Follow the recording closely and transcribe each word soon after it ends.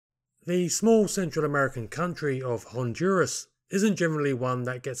The small Central American country of Honduras isn't generally one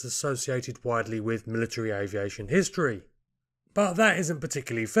that gets associated widely with military aviation history. But that isn't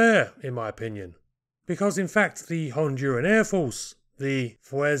particularly fair, in my opinion, because in fact the Honduran Air Force, the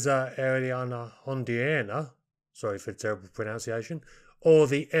Fuerza Aérea Hondureña, sorry for the terrible pronunciation, or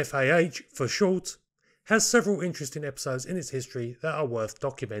the FAH for short, has several interesting episodes in its history that are worth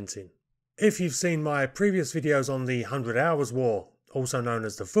documenting. If you've seen my previous videos on the 100 Hours War, also known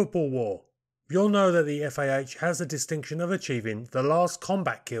as the Football War, you'll know that the FAH has the distinction of achieving the last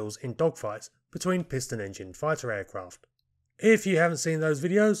combat kills in dogfights between piston-engined fighter aircraft. If you haven't seen those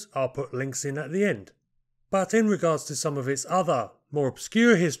videos, I'll put links in at the end. But in regards to some of its other, more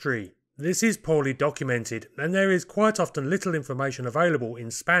obscure history, this is poorly documented and there is quite often little information available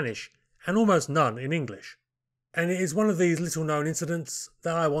in Spanish and almost none in English. And it is one of these little known incidents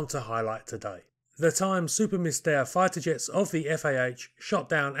that I want to highlight today. The time Super Mystere fighter jets of the FAH shot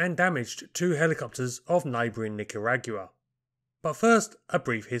down and damaged two helicopters of neighbouring Nicaragua. But first, a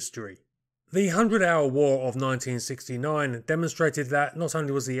brief history. The 100-Hour War of 1969 demonstrated that not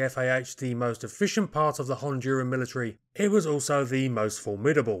only was the FAH the most efficient part of the Honduran military, it was also the most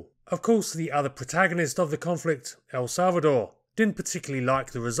formidable. Of course, the other protagonist of the conflict, El Salvador, didn't particularly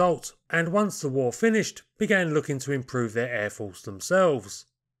like the result, and once the war finished, began looking to improve their air force themselves.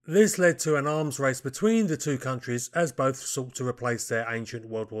 This led to an arms race between the two countries as both sought to replace their ancient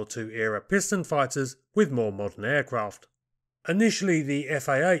World War II era piston fighters with more modern aircraft. Initially, the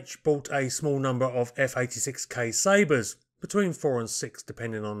FAH bought a small number of F-86K Sabres, between 4 and 6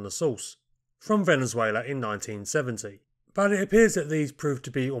 depending on the source, from Venezuela in 1970. But it appears that these proved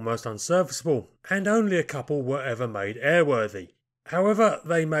to be almost unserviceable, and only a couple were ever made airworthy. However,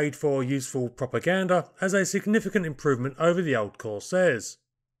 they made for useful propaganda as a significant improvement over the old Corsairs.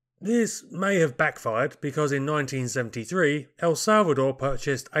 This may have backfired because in 1973, El Salvador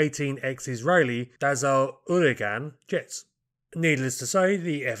purchased 18 ex-Israeli Dassault Uragan jets. Needless to say,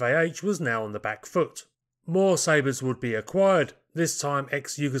 the FAH was now on the back foot. More Sabres would be acquired, this time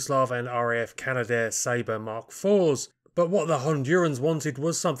ex-Yugoslav and RAF Canadair Sabre Mark IVs, but what the Hondurans wanted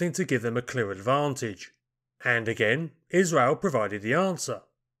was something to give them a clear advantage. And again, Israel provided the answer.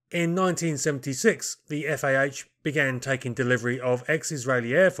 In 1976, the FAH began taking delivery of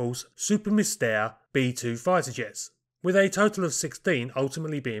ex-Israeli Air Force Super Mystere B-2 fighter jets, with a total of 16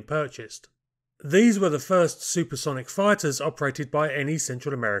 ultimately being purchased. These were the first supersonic fighters operated by any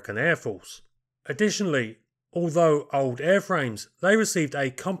Central American Air Force. Additionally, although old airframes, they received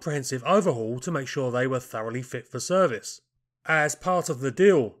a comprehensive overhaul to make sure they were thoroughly fit for service. As part of the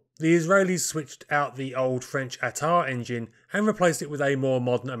deal, the Israelis switched out the old French Attar engine and replaced it with a more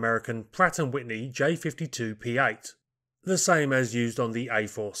modern American Pratt & Whitney J52 P8, the same as used on the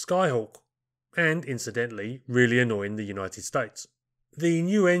A4 Skyhawk, and incidentally really annoying the United States. The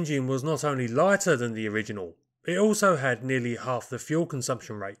new engine was not only lighter than the original, it also had nearly half the fuel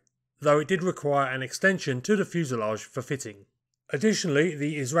consumption rate, though it did require an extension to the fuselage for fitting. Additionally,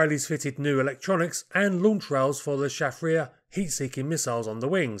 the Israelis fitted new electronics and launch rails for the Shafir heat-seeking missiles on the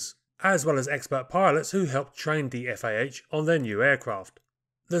wings, as well as expert pilots who helped train the FAH on their new aircraft.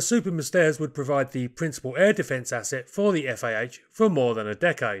 The Super Mysteres would provide the principal air defence asset for the FAH for more than a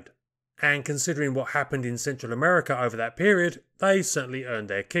decade. And considering what happened in Central America over that period, they certainly earned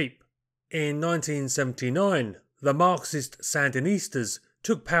their keep. In 1979, the Marxist Sandinistas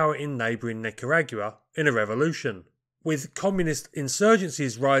took power in neighbouring Nicaragua in a revolution. With communist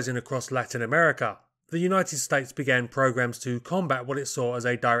insurgencies rising across Latin America, the United States began programs to combat what it saw as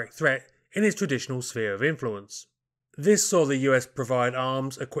a direct threat in its traditional sphere of influence. This saw the US provide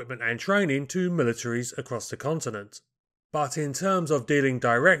arms, equipment and training to militaries across the continent. But in terms of dealing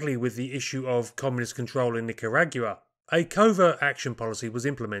directly with the issue of communist control in Nicaragua, a covert action policy was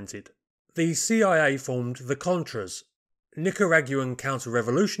implemented. The CIA formed the Contras, Nicaraguan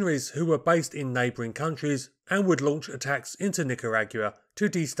counter-revolutionaries who were based in neighbouring countries and would launch attacks into Nicaragua to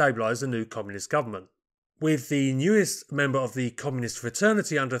destabilise the new communist government. With the newest member of the communist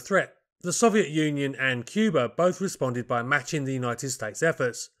fraternity under threat, the Soviet Union and Cuba both responded by matching the United States'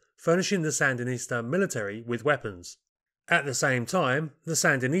 efforts, furnishing the Sandinista military with weapons. At the same time, the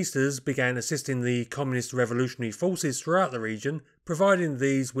Sandinistas began assisting the communist revolutionary forces throughout the region, providing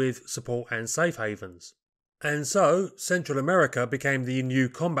these with support and safe havens. And so, Central America became the new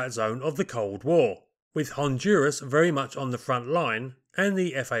combat zone of the Cold War, with Honduras very much on the front line and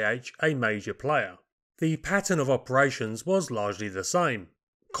the FAH a major player. The pattern of operations was largely the same.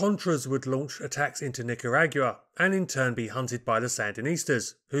 Contras would launch attacks into Nicaragua and in turn be hunted by the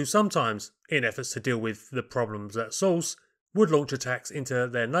Sandinistas, who sometimes, in efforts to deal with the problems at source, would launch attacks into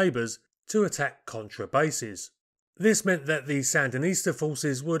their neighbours to attack Contra bases. This meant that the Sandinista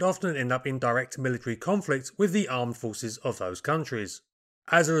forces would often end up in direct military conflict with the armed forces of those countries.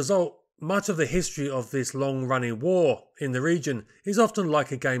 As a result, much of the history of this long-running war in the region is often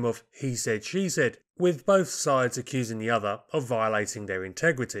like a game of he said, she said, with both sides accusing the other of violating their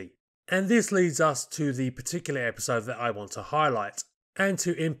integrity. And this leads us to the particular episode that I want to highlight, and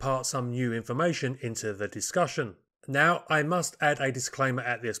to impart some new information into the discussion. Now, I must add a disclaimer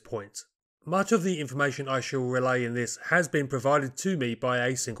at this point. Much of the information I shall relay in this has been provided to me by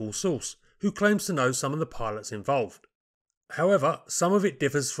a single source, who claims to know some of the pilots involved. However, some of it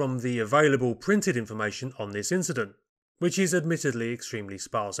differs from the available printed information on this incident, which is admittedly extremely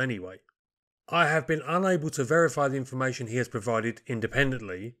sparse anyway. I have been unable to verify the information he has provided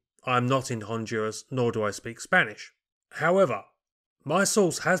independently. I am not in Honduras, nor do I speak Spanish. However, my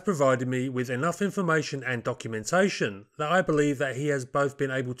source has provided me with enough information and documentation that I believe that he has both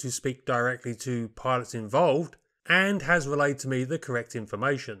been able to speak directly to pilots involved and has relayed to me the correct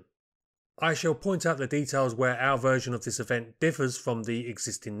information. I shall point out the details where our version of this event differs from the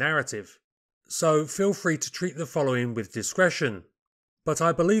existing narrative, so feel free to treat the following with discretion. But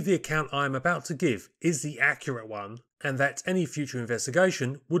I believe the account I am about to give is the accurate one, and that any future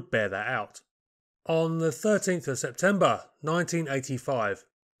investigation would bear that out. On the 13th of September 1985,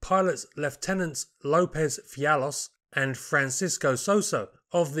 pilots Lieutenants Lopez Fialos and Francisco Soso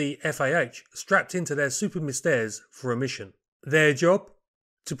of the FAH strapped into their Super Mystere for a mission. Their job?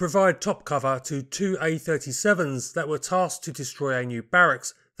 To provide top cover to two A-37s that were tasked to destroy a new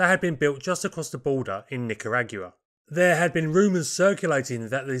barracks that had been built just across the border in Nicaragua. There had been rumours circulating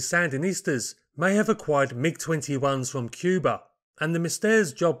that the Sandinistas may have acquired MiG-21s from Cuba, and the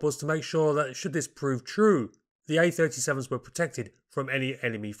Mystere's job was to make sure that should this prove true, the A-37s were protected from any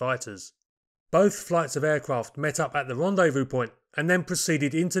enemy fighters. Both flights of aircraft met up at the rendezvous point and then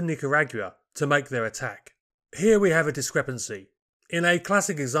proceeded into Nicaragua to make their attack. Here we have a discrepancy. In a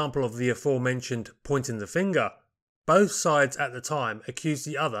classic example of the aforementioned pointing the finger, both sides at the time accused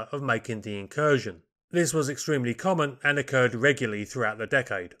the other of making the incursion. This was extremely common and occurred regularly throughout the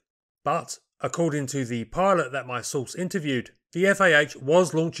decade. But, according to the pilot that my source interviewed, the FAH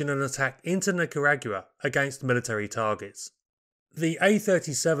was launching an attack into Nicaragua against military targets. The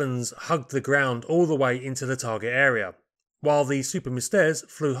A-37s hugged the ground all the way into the target area, while the Super Mysteres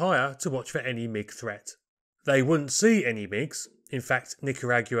flew higher to watch for any MiG threat. They wouldn't see any MiGs, in fact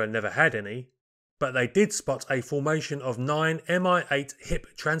Nicaragua never had any, but they did spot a formation of 9 Mi-8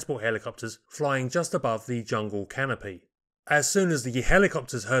 HIP transport helicopters flying just above the jungle canopy. As soon as the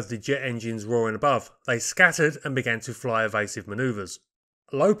helicopters heard the jet engines roaring above, they scattered and began to fly evasive manoeuvres.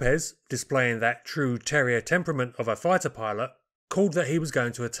 Lopez, displaying that true terrier temperament of a fighter pilot, called that he was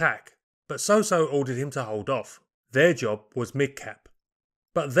going to attack, but Soso ordered him to hold off. Their job was mid-cap.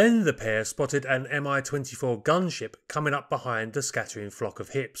 But then the pair spotted an Mi-24 gunship coming up behind the scattering flock of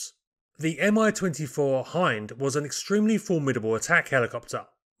hips. The Mi-24 Hind was an extremely formidable attack helicopter,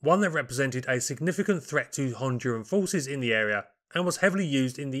 one that represented a significant threat to Honduran forces in the area and was heavily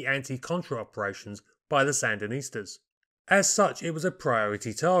used in the anti-Contra operations by the Sandinistas. As such, it was a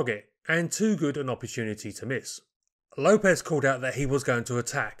priority target, and too good an opportunity to miss. Lopez called out that he was going to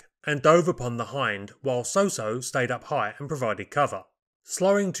attack, and dove upon the Hind, while Soso stayed up high and provided cover.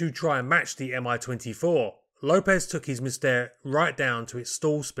 Slowing to try and match the Mi-24, Lopez took his Mystere right down to its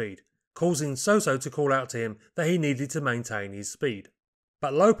stall speed, causing Soso to call out to him that he needed to maintain his speed.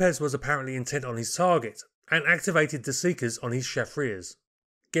 But Lopez was apparently intent on his target, and activated the seekers on his chafriers.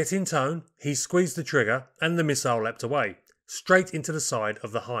 Getting tone, he squeezed the trigger, and the missile leapt away, straight into the side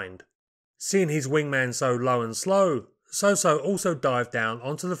of the Hind. Seeing his wingman so low and slow, Soso also dived down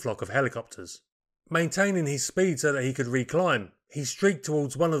onto the flock of helicopters. Maintaining his speed so that he could reclimb, he streaked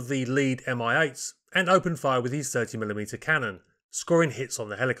towards one of the lead Mi-8s and opened fire with his 30mm cannon, scoring hits on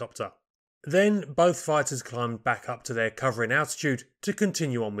the helicopter. Then both fighters climbed back up to their covering altitude to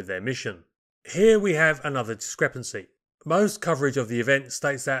continue on with their mission. Here we have another discrepancy. Most coverage of the event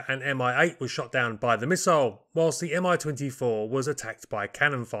states that an Mi-8 was shot down by the missile, whilst the Mi-24 was attacked by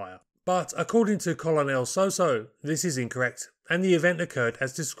cannon fire. But according to Colonel Soso, this is incorrect, and the event occurred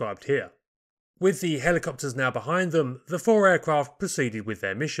as described here. With the helicopters now behind them, the 4 aircraft proceeded with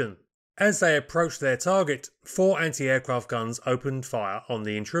their mission. As they approached their target, 4 anti-aircraft guns opened fire on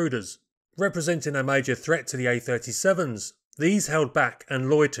the intruders. Representing a major threat to the A-37s, these held back and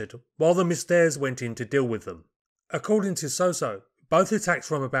loitered while the Mysteres went in to deal with them. According to Soso, both attacked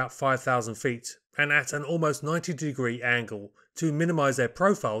from about 5,000 feet and at an almost 90-degree angle to minimise their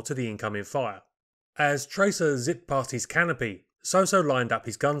profile to the incoming fire. As Tracer zipped past his canopy, Soso lined up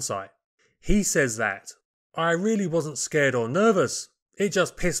his gun sight. He says that, "I really wasn't scared or nervous. It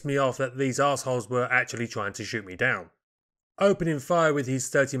just pissed me off that these assholes were actually trying to shoot me down. Opening fire with his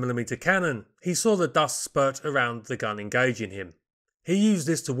 30mm cannon, he saw the dust spurt around the gun engaging him. He used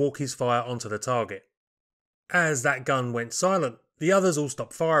this to walk his fire onto the target. As that gun went silent, the others all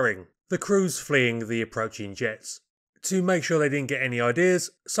stopped firing, the crews fleeing the approaching jets. To make sure they didn't get any ideas,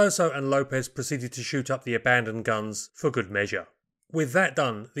 Soso and Lopez proceeded to shoot up the abandoned guns for good measure. With that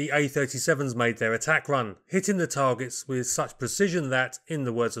done, the A-37s made their attack run, hitting the targets with such precision that, in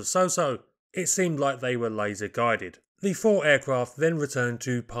the words of Soso, it seemed like they were laser guided. The 4 aircraft then returned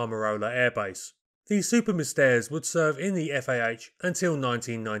to Palmarola Air Base. The Super Mysteres would serve in the FAH until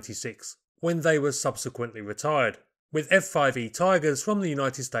 1996, when they were subsequently retired, with F-5E Tigers from the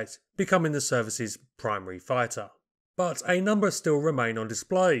United States becoming the service's primary fighter. But a number still remain on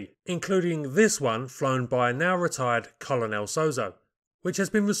display, including this one flown by now retired Colonel Soso, which has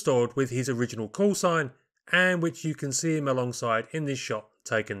been restored with his original call sign and which you can see him alongside in this shot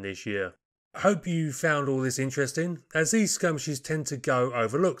taken this year. Hope you found all this interesting, as these skirmishes tend to go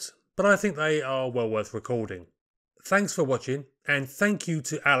overlooked, but I think they are well worth recording. Thanks for watching, and thank you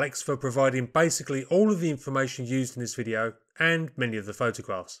to Alex for providing basically all of the information used in this video and many of the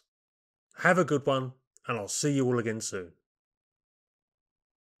photographs. Have a good one, and I'll see you all again soon.